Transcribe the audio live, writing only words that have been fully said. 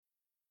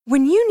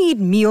When you need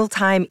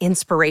mealtime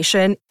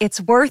inspiration,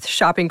 it's worth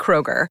shopping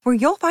Kroger, where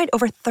you'll find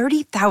over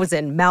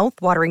 30,000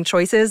 mouth-watering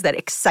choices that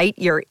excite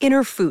your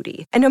inner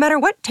foodie. And no matter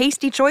what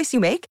tasty choice you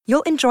make,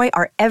 you'll enjoy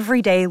our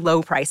everyday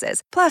low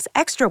prices, plus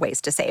extra ways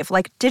to save,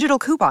 like digital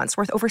coupons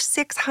worth over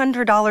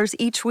 $600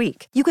 each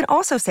week. You can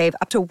also save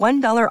up to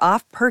 $1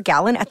 off per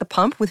gallon at the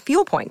pump with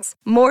fuel points.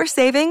 More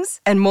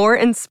savings and more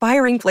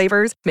inspiring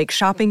flavors make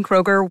shopping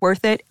Kroger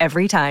worth it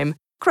every time.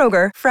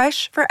 Kroger,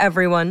 fresh for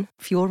everyone.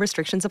 Fuel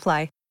restrictions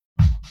apply.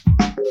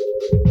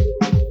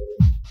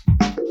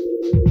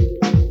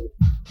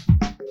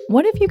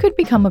 What if you could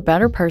become a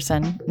better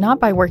person, not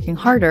by working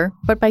harder,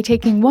 but by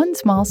taking one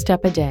small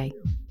step a day?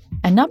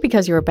 And not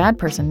because you're a bad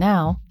person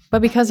now,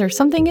 but because there's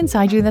something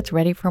inside you that's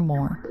ready for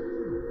more.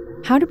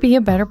 How to Be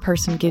a Better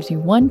Person gives you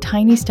one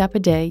tiny step a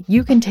day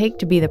you can take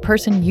to be the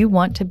person you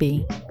want to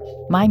be.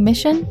 My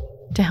mission?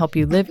 To help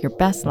you live your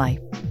best life.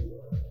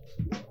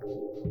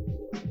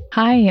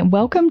 Hi, and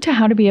welcome to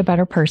How to Be a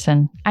Better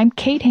Person. I'm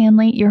Kate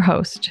Hanley, your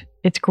host.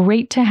 It's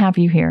great to have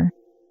you here.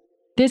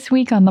 This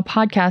week on the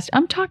podcast,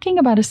 I'm talking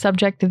about a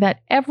subject that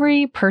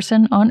every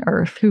person on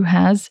earth who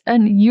has a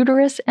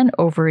uterus and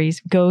ovaries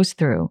goes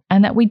through,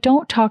 and that we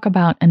don't talk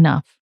about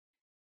enough.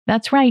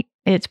 That's right,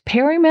 it's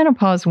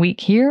perimenopause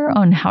week here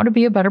on How to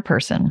Be a Better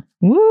Person.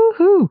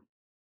 Woohoo!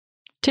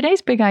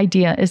 Today's big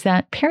idea is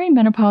that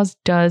perimenopause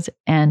does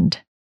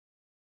end.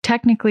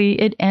 Technically,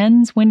 it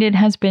ends when it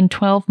has been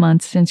 12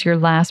 months since your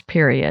last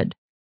period.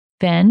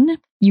 Then,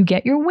 you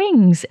get your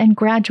wings and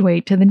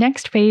graduate to the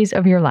next phase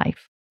of your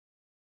life.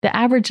 The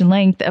average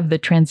length of the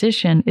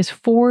transition is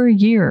 4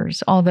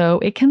 years, although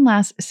it can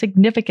last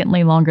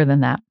significantly longer than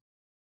that.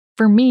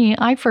 For me,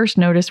 I first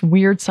noticed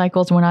weird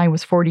cycles when I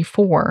was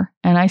 44,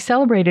 and I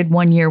celebrated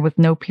 1 year with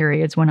no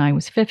periods when I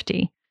was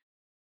 50.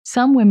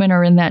 Some women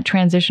are in that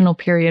transitional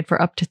period for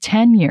up to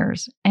 10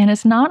 years, and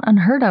it's not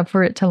unheard of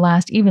for it to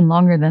last even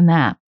longer than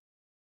that.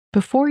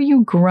 Before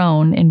you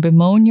groan and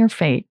bemoan your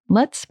fate,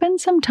 let's spend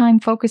some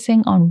time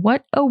focusing on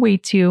what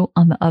awaits you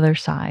on the other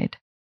side.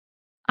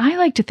 I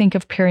like to think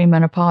of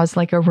perimenopause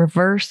like a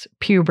reverse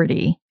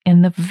puberty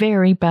in the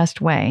very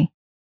best way.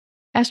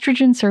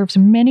 Estrogen serves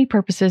many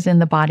purposes in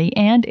the body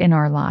and in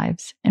our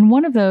lives, and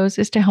one of those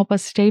is to help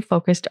us stay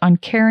focused on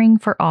caring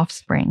for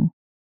offspring.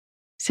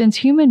 Since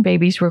human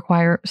babies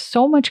require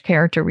so much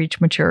care to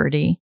reach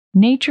maturity,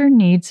 nature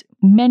needs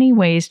many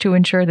ways to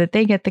ensure that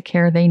they get the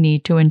care they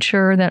need to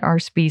ensure that our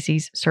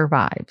species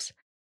survives.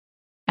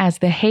 As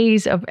the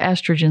haze of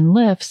estrogen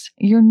lifts,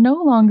 you're no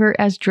longer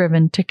as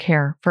driven to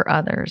care for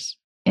others.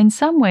 In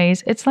some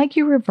ways, it's like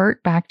you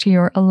revert back to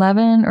your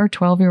 11 or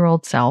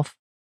 12-year-old self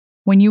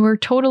when you were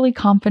totally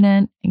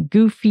confident and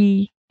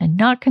goofy and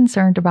not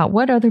concerned about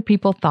what other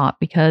people thought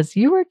because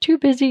you were too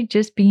busy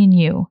just being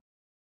you.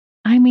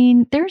 I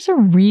mean, there's a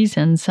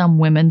reason some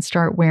women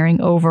start wearing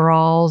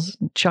overalls,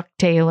 Chuck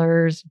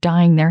Taylors,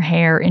 dyeing their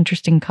hair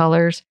interesting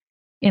colors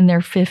in their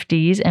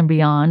 50s and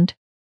beyond.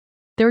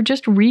 They're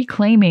just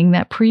reclaiming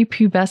that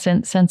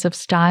prepubescent sense of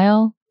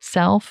style,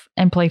 self,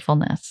 and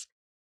playfulness.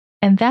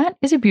 And that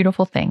is a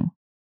beautiful thing.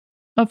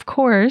 Of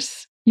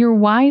course, you're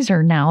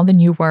wiser now than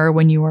you were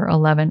when you were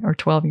 11 or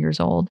 12 years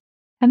old.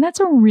 And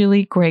that's a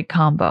really great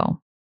combo.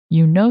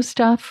 You know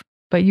stuff,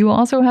 but you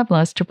also have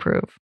less to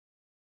prove.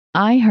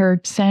 I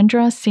heard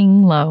Sandra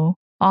Tsing Loh,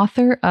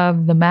 author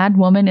of The Mad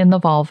Woman in the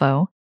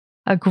Volvo,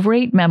 a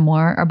great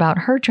memoir about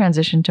her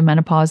transition to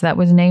menopause that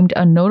was named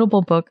a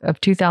notable book of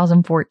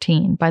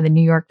 2014 by the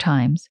New York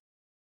Times,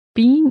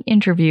 being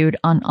interviewed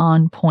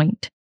on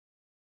Point.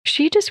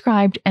 She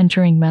described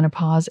entering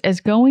menopause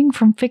as going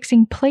from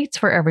fixing plates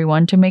for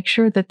everyone to make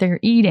sure that they're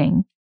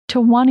eating, to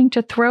wanting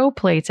to throw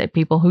plates at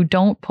people who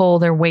don't pull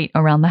their weight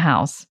around the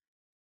house.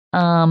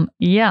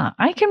 Yeah,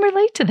 I can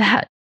relate to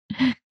that.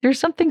 There's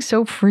something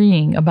so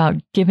freeing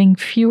about giving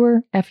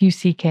fewer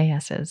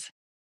FUCKSs.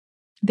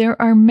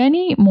 There are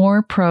many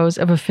more pros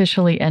of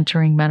officially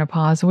entering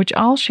menopause, which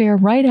I'll share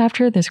right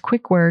after this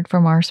quick word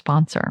from our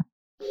sponsor.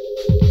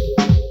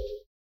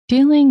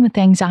 Dealing with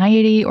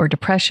anxiety or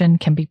depression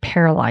can be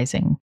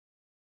paralyzing,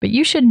 but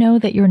you should know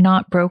that you're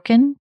not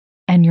broken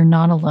and you're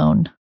not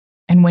alone.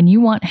 And when you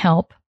want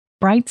help,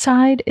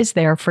 Brightside is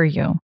there for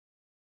you.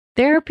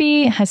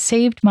 Therapy has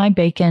saved my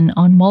bacon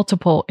on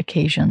multiple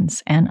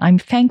occasions, and I'm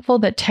thankful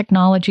that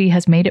technology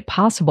has made it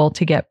possible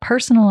to get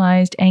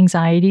personalized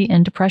anxiety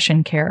and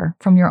depression care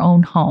from your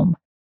own home.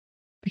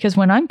 Because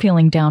when I'm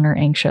feeling down or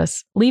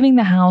anxious, leaving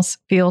the house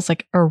feels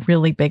like a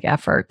really big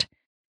effort.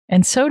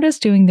 And so does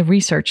doing the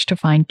research to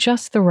find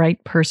just the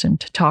right person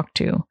to talk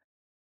to.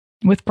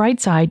 With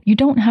Brightside, you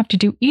don't have to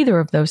do either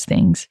of those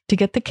things to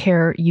get the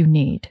care you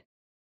need.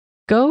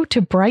 Go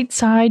to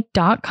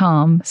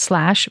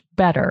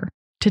brightside.com/better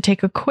to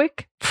take a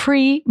quick,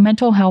 free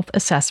mental health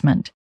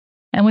assessment.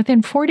 And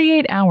within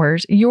 48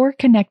 hours, you're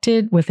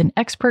connected with an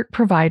expert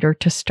provider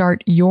to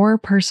start your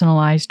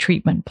personalized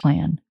treatment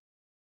plan.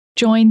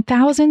 Join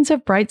thousands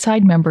of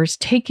Brightside members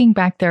taking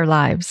back their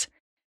lives.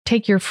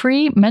 Take your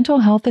free mental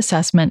health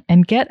assessment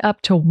and get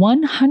up to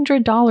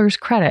 $100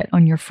 credit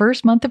on your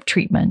first month of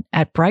treatment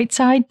at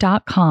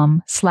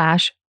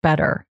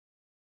brightside.com/better.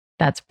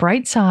 That's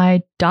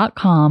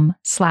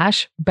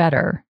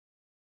brightside.com/better.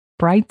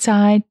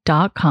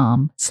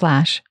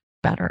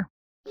 brightside.com/better.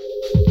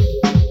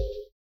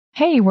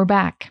 Hey, we're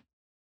back.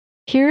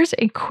 Here's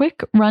a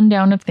quick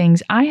rundown of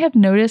things I have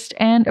noticed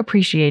and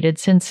appreciated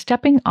since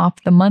stepping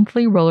off the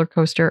monthly roller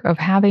coaster of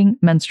having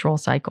menstrual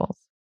cycles.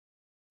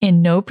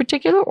 In no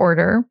particular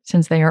order,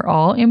 since they are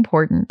all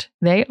important,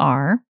 they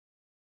are: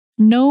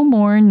 no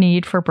more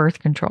need for birth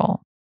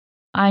control.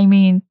 I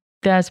mean,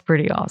 that's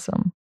pretty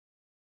awesome.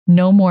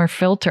 No more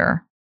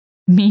filter,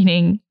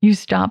 meaning you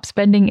stop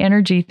spending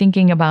energy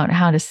thinking about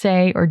how to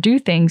say or do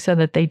things so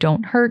that they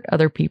don't hurt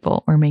other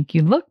people or make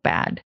you look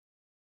bad.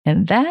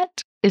 And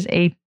that is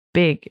a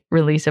big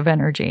release of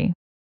energy.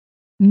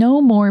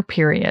 No more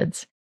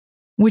periods,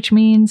 which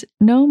means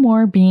no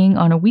more being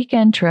on a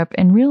weekend trip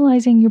and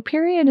realizing your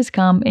period has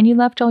come and you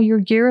left all your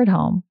gear at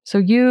home, so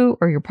you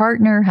or your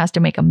partner has to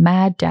make a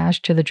mad dash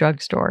to the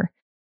drugstore.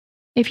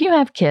 If you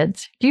have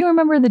kids, do you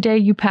remember the day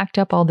you packed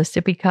up all the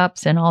sippy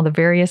cups and all the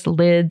various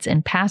lids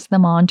and passed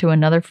them on to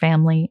another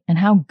family, and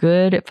how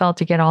good it felt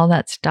to get all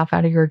that stuff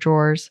out of your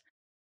drawers?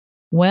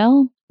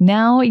 Well,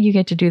 now you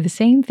get to do the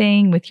same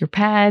thing with your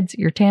pads,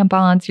 your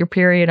tampons, your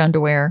period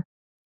underwear.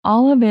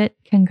 All of it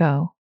can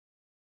go.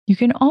 You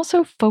can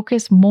also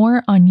focus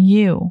more on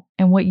you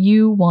and what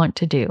you want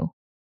to do.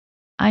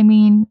 I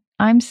mean,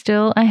 I'm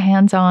still a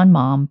hands-on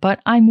mom,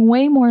 but I'm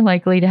way more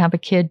likely to have a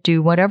kid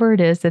do whatever it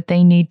is that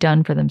they need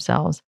done for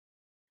themselves,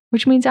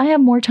 which means I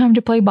have more time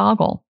to play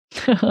Boggle.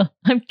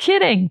 I'm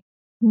kidding.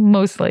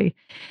 Mostly.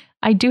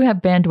 I do have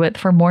bandwidth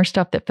for more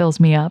stuff that fills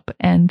me up,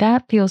 and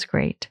that feels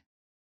great.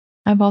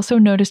 I've also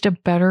noticed a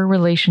better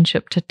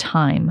relationship to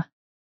time.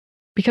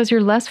 Because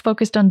you're less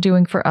focused on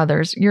doing for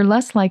others, you're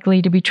less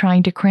likely to be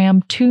trying to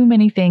cram too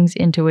many things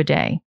into a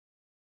day.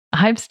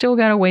 I've still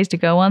got a ways to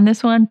go on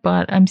this one,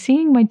 but I'm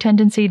seeing my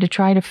tendency to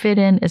try to fit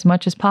in as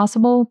much as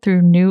possible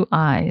through new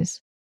eyes.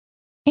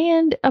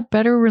 And a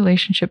better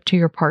relationship to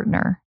your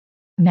partner.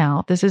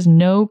 Now, this is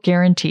no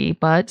guarantee,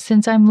 but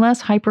since I'm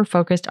less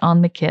hyper-focused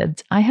on the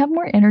kids, I have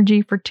more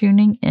energy for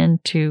tuning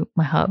into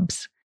my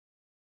hubs.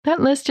 That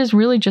list is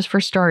really just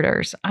for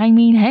starters. I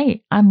mean,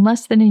 hey, I'm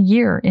less than a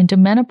year into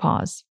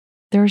menopause.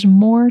 There's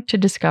more to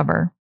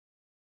discover.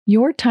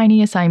 Your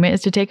tiny assignment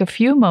is to take a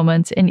few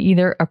moments and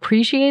either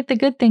appreciate the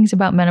good things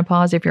about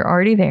menopause if you're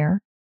already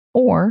there,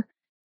 or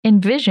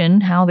envision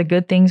how the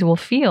good things will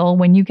feel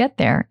when you get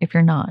there if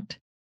you're not.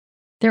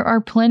 There are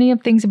plenty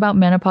of things about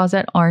menopause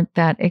that aren't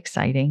that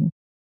exciting.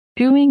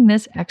 Doing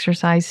this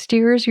exercise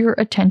steers your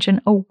attention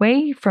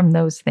away from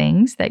those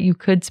things that you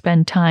could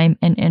spend time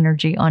and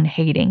energy on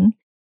hating,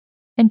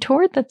 and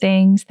toward the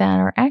things that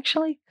are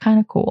actually kind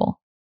of cool.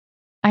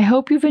 I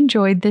hope you've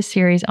enjoyed this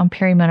series on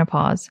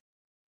perimenopause.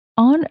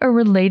 On a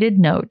related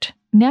note,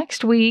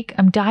 next week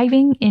I'm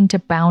diving into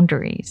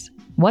boundaries,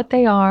 what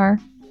they are,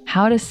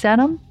 how to set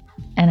them,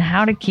 and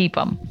how to keep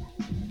them.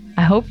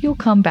 I hope you'll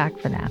come back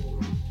for that.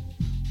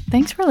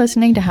 Thanks for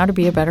listening to How to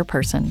Be a Better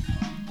Person.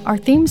 Our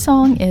theme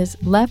song is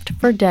Left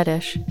for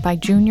Deadish by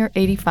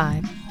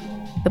Junior85.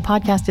 The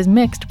podcast is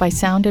mixed by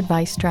Sound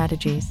Advice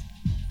Strategies.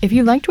 If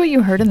you liked what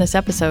you heard in this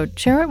episode,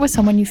 share it with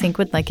someone you think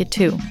would like it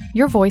too.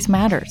 Your voice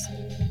matters.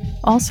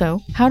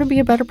 Also, How to Be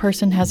a Better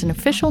Person has an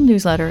official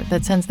newsletter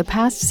that sends the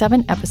past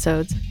 7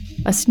 episodes,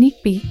 a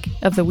sneak peek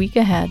of the week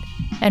ahead,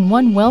 and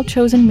one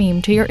well-chosen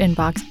meme to your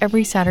inbox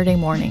every Saturday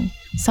morning.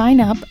 Sign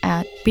up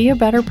at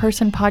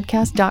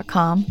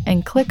beabetterpersonpodcast.com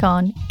and click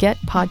on Get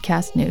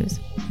Podcast News.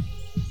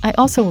 I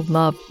also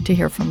love to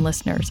hear from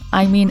listeners.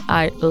 I mean,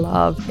 I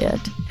love it.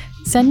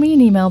 Send me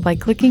an email by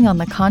clicking on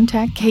the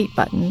Contact Kate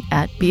button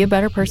at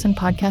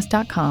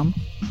beabetterpersonpodcast.com,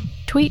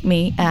 tweet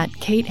me at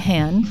Kate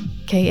Han,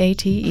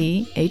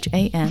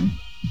 Katehan,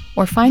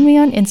 or find me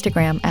on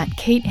Instagram at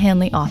Kate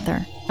Hanley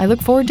Author. I look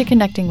forward to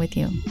connecting with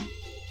you.